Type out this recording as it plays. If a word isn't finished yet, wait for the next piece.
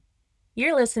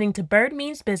You're listening to Bird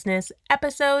Means Business,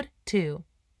 Episode 2.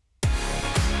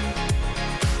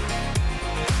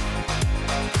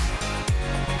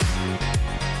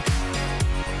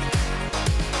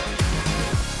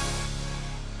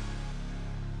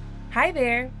 Hi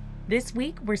there! This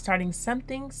week we're starting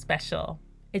something special.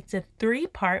 It's a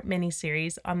 3-part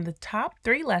mini-series on the top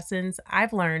 3 lessons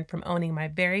I've learned from owning my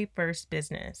very first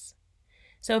business.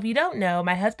 So if you don't know,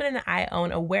 my husband and I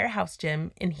own a warehouse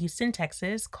gym in Houston,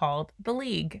 Texas called The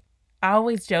League. I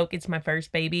always joke it's my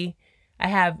first baby. I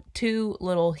have 2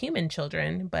 little human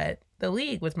children, but The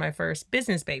League was my first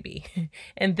business baby.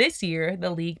 And this year,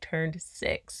 The League turned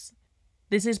 6.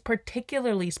 This is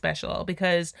particularly special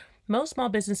because most small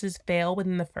businesses fail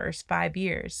within the first 5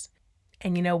 years.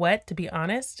 And you know what? To be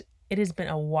honest, it has been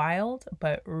a wild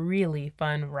but really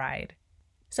fun ride.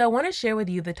 So I want to share with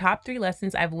you the top 3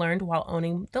 lessons I've learned while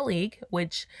owning The League,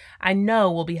 which I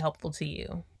know will be helpful to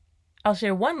you. I'll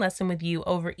share one lesson with you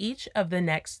over each of the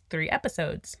next 3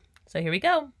 episodes. So here we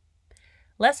go.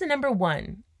 Lesson number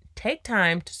 1, take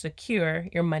time to secure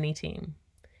your money team.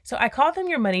 So I call them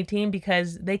your money team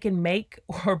because they can make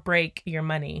or break your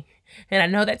money. And I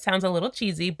know that sounds a little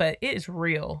cheesy, but it is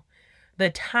real. The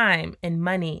time and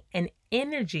money and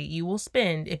energy you will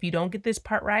spend if you don't get this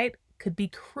part right could be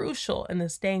crucial in the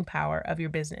staying power of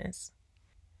your business.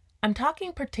 I'm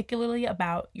talking particularly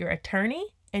about your attorney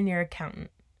and your accountant.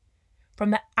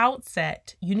 From the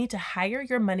outset, you need to hire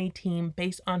your money team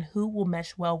based on who will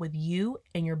mesh well with you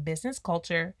and your business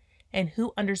culture and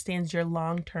who understands your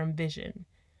long-term vision.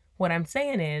 What I'm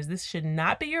saying is, this should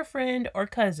not be your friend or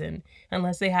cousin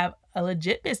unless they have a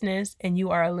legit business and you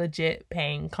are a legit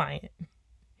paying client.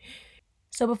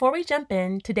 So before we jump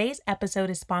in, today's episode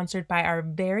is sponsored by our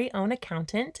very own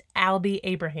accountant, Albie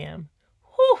Abraham.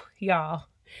 Whew, y'all.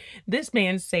 This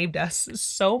man saved us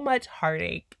so much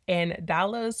heartache and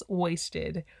dollars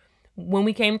wasted. When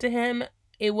we came to him,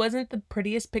 it wasn't the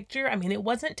prettiest picture. I mean, it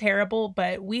wasn't terrible,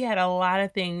 but we had a lot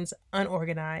of things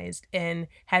unorganized and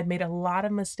had made a lot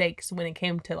of mistakes when it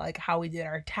came to like how we did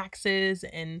our taxes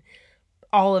and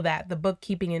all of that, the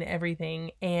bookkeeping and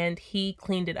everything. And he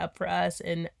cleaned it up for us,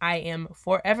 and I am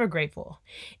forever grateful.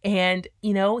 And,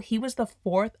 he was the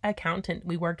 4th accountant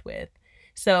we worked with.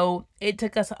 So it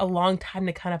took us a long time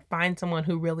to kind of find someone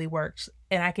who really works.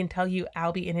 And I can tell you,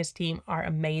 Albie and his team are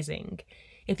amazing.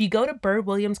 If you go to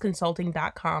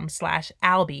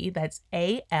birdwilliamsconsulting.com/Albie, that's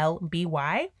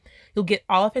ALBY, you'll get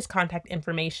all of his contact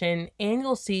information and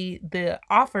you'll see the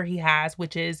offer he has,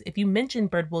 which is if you mention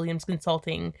Bird Williams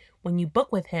Consulting when you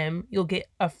book with him, you'll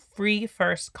get a free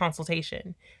first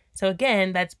consultation. So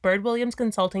again, that's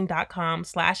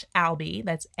birdwilliamsconsulting.com/Albie,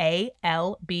 that's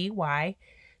ALBY,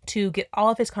 to get all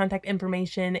of his contact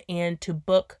information and to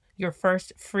book your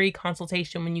first free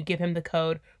consultation when you give him the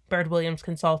code Bird Williams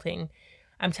Consulting.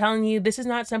 I'm telling you, this is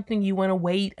not something you want to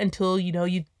wait until,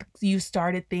 you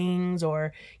started things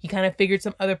or you kind of figured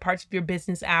some other parts of your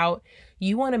business out.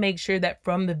 You want to make sure that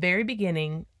from the very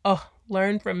beginning,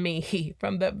 learn from me,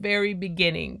 from the very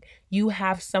beginning, you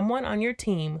have someone on your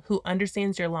team who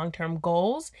understands your long-term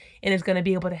goals and is going to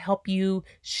be able to help you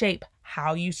shape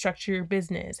how you structure your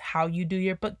business, how you do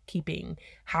your bookkeeping,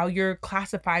 how you're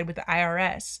classified with the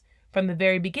IRS from the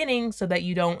very beginning so that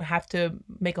you don't have to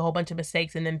make a whole bunch of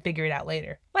mistakes and then figure it out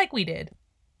later, like we did.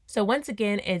 So once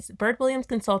again, it's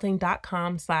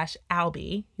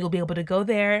birdwilliamsconsulting.com/Albie. You'll be able to go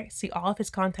there, see all of his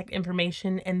contact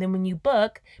information, and then when you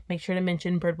book, make sure to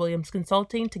mention Bird Williams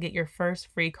Consulting to get your first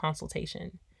free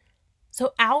consultation.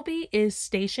 So Albie is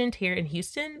stationed here in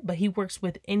Houston, but he works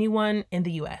with anyone in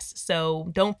the US. So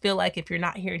don't feel like if you're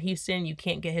not here in Houston, you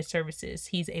can't get his services.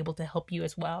 He's able to help you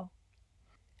as well.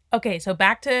 Okay, so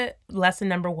back to lesson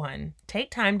number 1. Take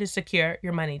time to secure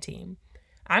your money team.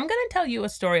 I'm going to tell you a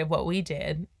story of what we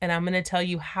did, and I'm going to tell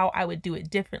you how I would do it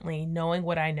differently, knowing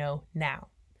what I know now.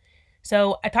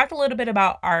 So I talked a little bit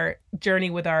about our journey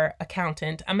with our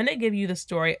accountant. I'm going to give you the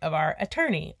story of our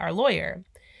attorney, our lawyer.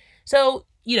 So,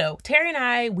 Terry and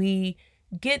I, we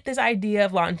get this idea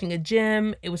of launching a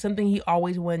gym. It was something he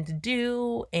always wanted to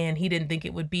do, and he didn't think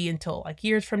it would be until like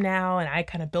years from now. And I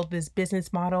kind of built this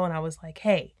business model, and I was like,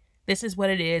 hey, this is what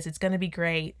it is. It's going to be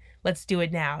great. Let's do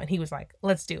it now. And he was like,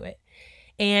 let's do it.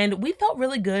 And we felt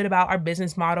really good about our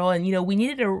business model. And, we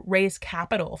needed to raise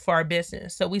capital for our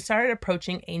business. So we started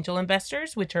approaching angel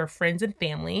investors, which are friends and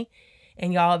family.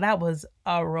 And y'all, that was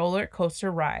a roller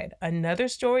coaster ride. Another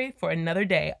story for another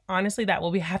day. Honestly, that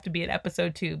will have to be an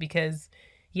episode 2 because,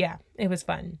 yeah, it was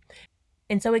fun.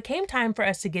 And so it came time for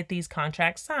us to get these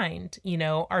contracts signed,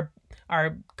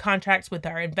 our contracts with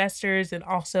our investors and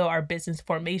also our business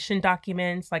formation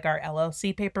documents like our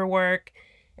LLC paperwork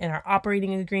and our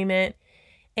operating agreement.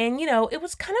 And, it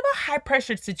was kind of a high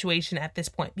pressure situation at this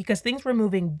point because things were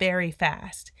moving very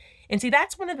fast. And see,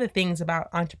 that's one of the things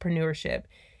about entrepreneurship.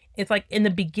 It's like in the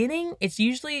beginning, it's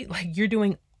usually like you're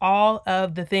doing all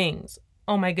of the things.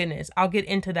 Oh my goodness. I'll get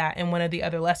into that in one of the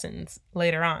other lessons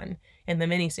later on in the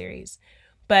mini series.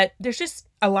 But there's just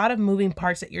a lot of moving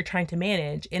parts that you're trying to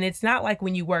manage. And it's not like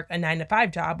when you work a 9 to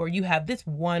 5 job where you have this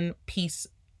one piece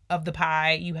of the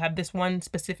pie, you have this one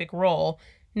specific role.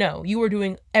 No, you are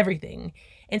doing everything.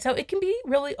 And so it can be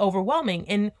really overwhelming.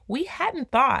 And we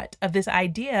hadn't thought of this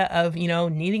idea of,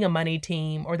 needing a money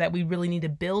team or that we really need to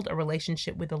build a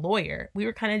relationship with a lawyer. We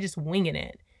were kind of just winging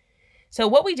it. So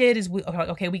what we did is we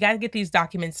got to get these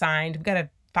documents signed. We got to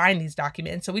find these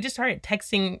documents. So we just started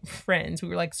texting friends. We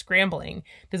were like scrambling.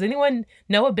 Does anyone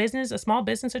know a small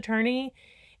business attorney?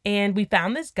 And we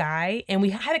found this guy and we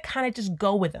had to kind of just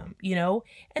go with him,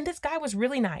 And this guy was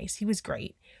really nice. He was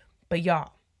great. But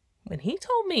y'all, when he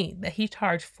told me that he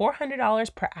charged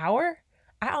 $400 per hour,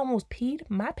 I almost peed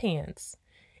my pants.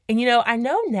 And I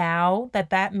know now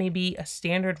that may be a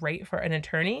standard rate for an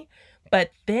attorney,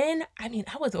 but then, I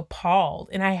was appalled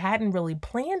and I hadn't really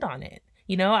planned on it.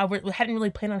 Hadn't really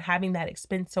planned on having that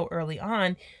expense so early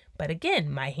on. But again,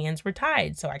 my hands were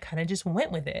tied, so I kind of just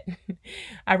went with it.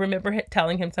 I remember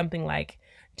telling him something like,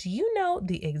 do you know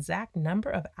the exact number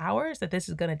of hours that this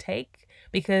is going to take?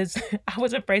 Because I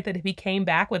was afraid that if he came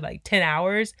back with like 10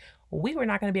 hours, we were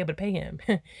not going to be able to pay him.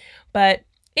 But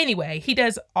anyway, he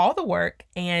does all the work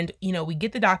and, we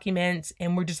get the documents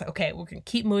and we're just like, okay, we're going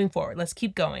to keep moving forward. Let's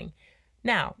keep going.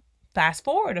 Now, fast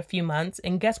forward a few months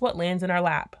and guess what lands in our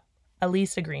lap? A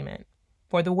lease agreement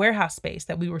for the warehouse space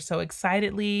that we were so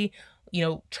excitedly,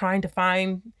 trying to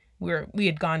find. We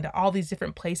had gone to all these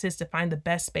different places to find the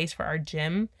best space for our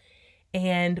gym.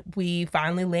 And we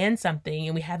finally land something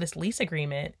and we have this lease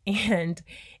agreement and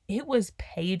it was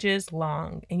pages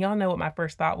long. And y'all know what my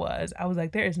first thought was. I was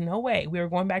like, there is no way we were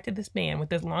going back to this man with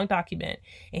this long document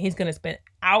and he's going to spend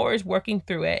hours working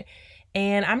through it.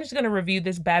 And I'm just going to review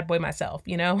this bad boy myself,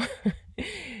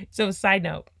 So side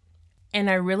note, and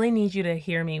I really need you to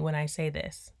hear me when I say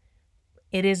this.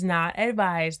 It is not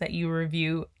advised that you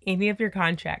review any of your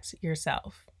contracts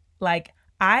yourself. Like,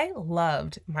 I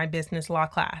loved my business law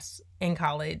class in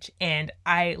college and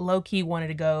I low-key wanted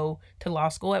to go to law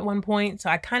school at one point, so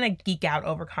I kind of geek out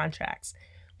over contracts.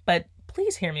 But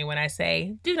please hear me when I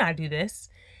say, do not do this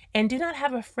and do not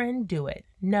have a friend do it.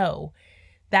 No,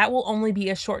 that will only be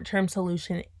a short-term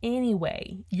solution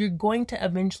anyway. You're going to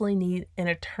eventually need an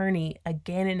attorney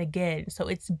again and again, so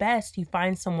it's best you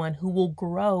find someone who will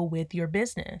grow with your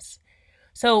business.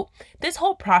 So this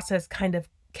whole process kind of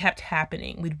kept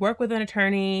happening. We'd work with an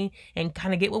attorney and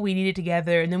kind of get what we needed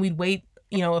together, and then we'd wait,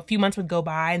 a few months would go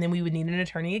by, and then we would need an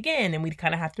attorney again, and we'd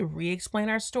kind of have to re-explain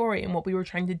our story and what we were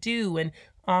trying to do, and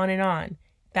on and on.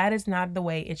 That is not the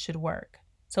way it should work.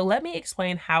 So let me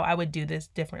explain how I would do this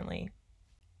differently.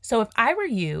 So if I were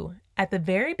you, at the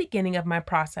very beginning of my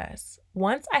process,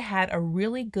 once I had a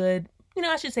really good,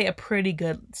 I should say a pretty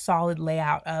good solid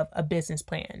layout of a business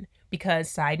plan, because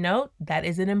side note, that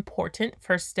is an important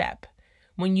first step.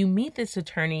 When you meet this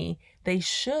attorney, they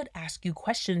should ask you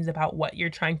questions about what you're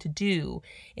trying to do.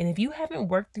 And if you haven't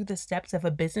worked through the steps of a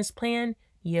business plan,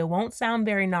 you won't sound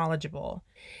very knowledgeable.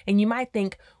 And you might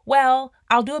think, well,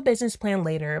 I'll do a business plan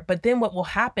later, but then what will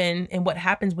happen and what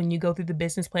happens when you go through the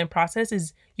business plan process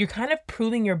is you're kind of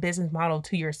proving your business model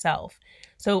to yourself.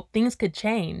 So things could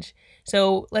change.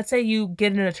 So let's say you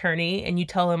get an attorney and you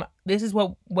tell them, this is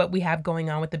what we have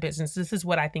going on with the business. This is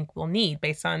what I think we'll need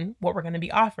based on what we're going to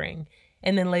be offering.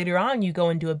 And then later on, you go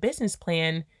and do a business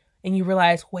plan and you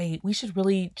realize, wait, we should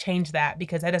really change that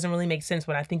because that doesn't really make sense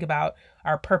when I think about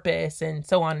our purpose and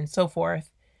so on and so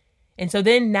forth. And so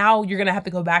then now you're going to have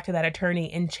to go back to that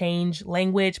attorney and change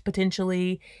language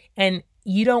potentially. And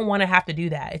you don't want to have to do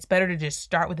that. It's better to just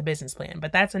start with a business plan.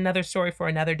 But that's another story for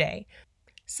another day.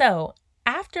 So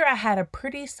after I had a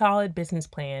pretty solid business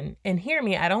plan, and hear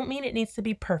me, I don't mean it needs to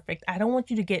be perfect. I don't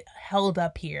want you to get held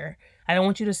up here. I don't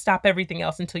want you to stop everything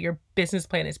else until your business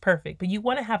plan is perfect, but you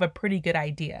want to have a pretty good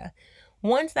idea.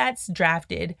 Once that's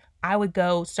drafted, I would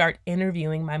go start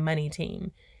interviewing my money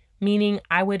team, meaning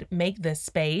I would make the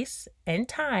space and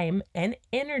time and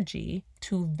energy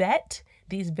to vet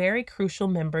these very crucial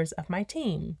members of my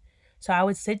team. So I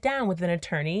would sit down with an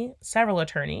attorney, several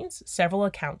attorneys, several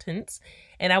accountants,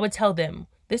 and I would tell them,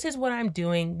 this is what I'm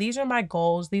doing. These are my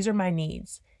goals. These are my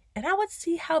needs. And I would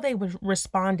see how they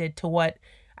responded to what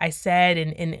I said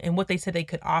and what they said they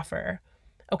could offer.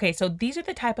 Okay, so these are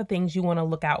the type of things you want to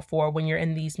look out for when you're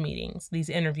in these meetings, these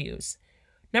interviews.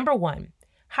 Number one,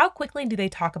 how quickly do they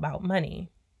talk about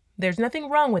money? There's nothing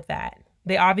wrong with that.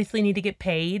 They obviously need to get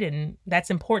paid, and that's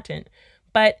important.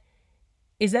 But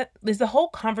is the whole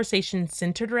conversation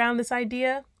centered around this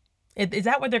idea? Is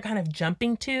that what they're kind of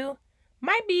jumping to?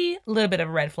 Might be a little bit of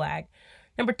a red flag.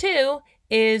 Number two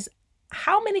is,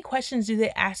 how many questions do they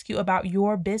ask you about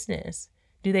your business?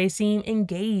 Do they seem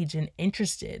engaged and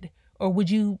interested? Or would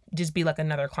you just be like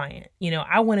another client?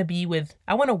 I want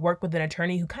to work with an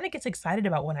attorney who kind of gets excited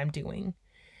about what I'm doing.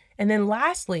 And then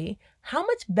lastly, how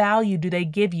much value do they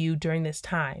give you during this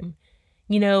time?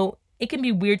 It can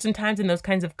be weird sometimes in those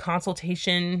kinds of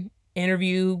consultation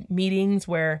interview meetings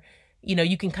where,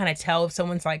 you can kind of tell if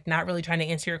someone's like not really trying to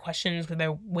answer your questions because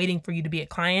they're waiting for you to be a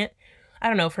client. I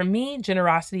don't know. For me,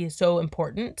 generosity is so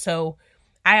important. So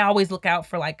I always look out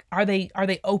for like, are they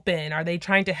open? Are they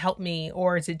trying to help me?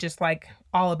 Or is it just like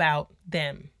all about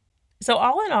them? So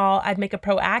all in all, I'd make a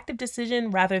proactive decision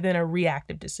rather than a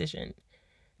reactive decision.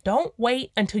 Don't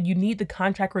wait until you need the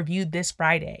contract reviewed this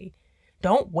Friday.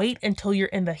 Don't wait until you're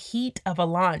in the heat of a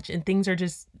launch and things are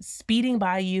just speeding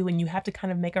by you and you have to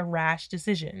kind of make a rash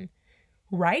decision.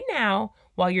 Right now,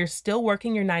 while you're still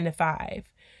working your 9 to 5,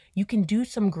 you can do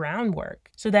some groundwork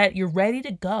so that you're ready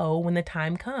to go when the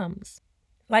time comes.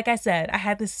 Like I said, I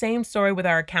had the same story with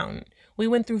our accountant. We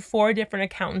went through 4 different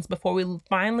accountants before we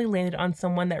finally landed on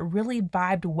someone that really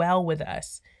vibed well with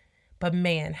us. But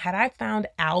man, had I found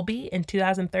Albie in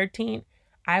 2013,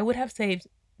 I would have saved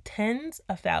tens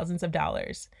of thousands of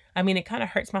dollars. I mean, it kind of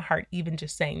hurts my heart even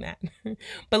just saying that.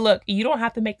 But look, you don't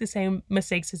have to make the same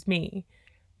mistakes as me.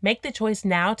 Make the choice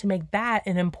now to make that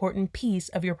an important piece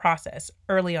of your process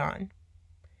early on.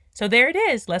 So there it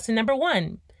is, lesson number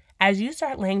 1. As you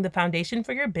start laying the foundation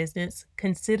for your business,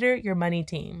 consider your money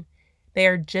team. They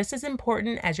are just as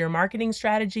important as your marketing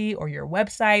strategy or your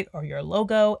website or your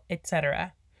logo,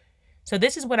 etc. So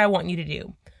this is what I want you to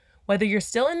do. Whether you're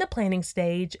still in the planning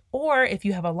stage, or if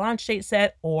you have a launch date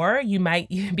set, or you might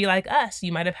even be like us,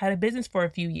 you might have had a business for a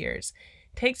few years.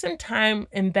 Take some time,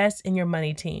 invest in your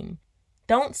money team.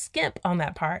 Don't skip on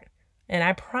that part, and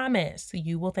I promise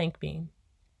you will thank me.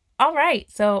 All right,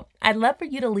 so I'd love for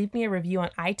you to leave me a review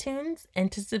on iTunes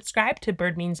and to subscribe to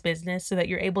Bird Means Business so that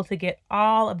you're able to get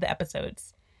all of the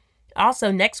episodes. Also,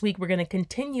 next week, we're going to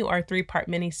continue our 3-part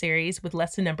mini-series with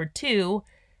lesson number 2,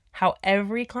 how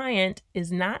every client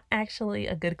is not actually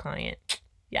a good client.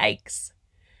 Yikes.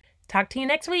 Talk to you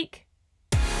next week.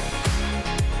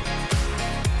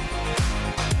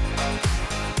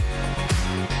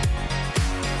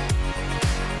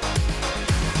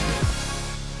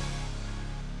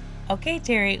 Okay,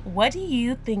 Terry, what do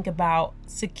you think about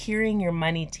securing your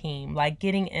money team, like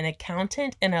getting an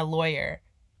accountant and a lawyer?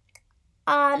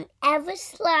 I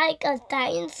was like a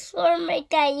dinosaur. My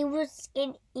daddy was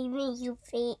eating your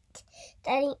feet.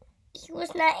 Daddy, he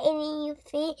was not eating your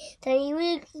feet. Then he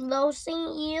was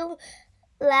losing you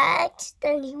legs.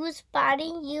 Then he was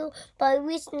biting you, but he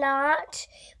was not.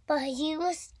 But he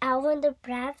was out in the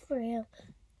bathroom.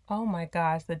 Oh my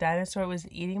gosh, the dinosaur was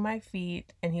eating my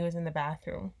feet and he was in the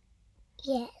bathroom.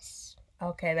 Yes.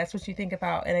 Okay, that's what you think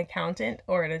about an accountant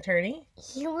or an attorney?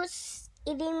 He was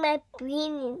eating my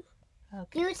brain.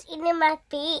 Okay. He was eating my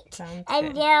feet Sounds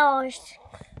and good. nails.